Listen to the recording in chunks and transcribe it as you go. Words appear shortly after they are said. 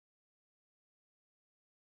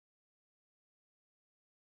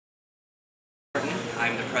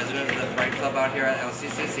I'm the president of the Pride Club out here at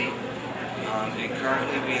LCCC. And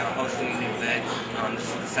currently we are hosting an event. This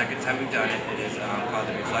is the second time we've done it. It is called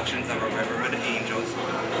the Reflections of a Riverhood Angels.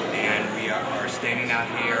 And we are standing out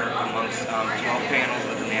here amongst 12 panels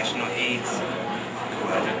of the National AIDS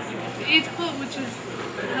Quilt. The AIDS Quilt, which is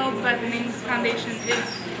held by the Names Foundation, is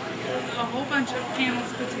a whole bunch of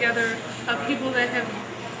panels put together of people that have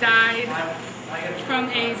died from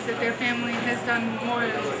AIDS, that their family has done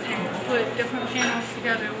memorials and put different panels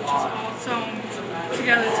together, which is all sewn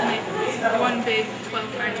together to make one big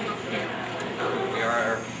 12 by 12 panel. We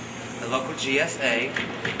are a local GSA,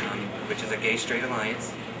 which is a Gay Straight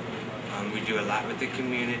Alliance. We do a lot with the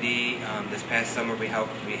community. This past summer we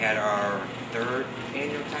had our third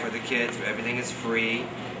annual for the kids. Everything is free.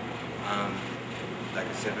 Like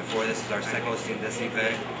I said before, this is our second hosting this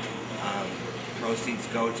event. Proceeds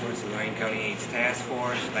go towards the Lorraine County AIDS Task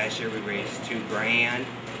Force. Last year we raised $2 grand.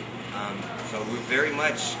 So we're very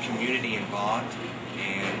much community involved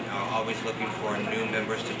and always looking for new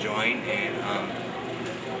members to join. And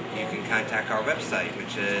you can contact our website,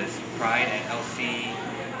 which is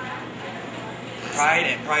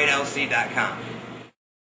pride@pridelc.com.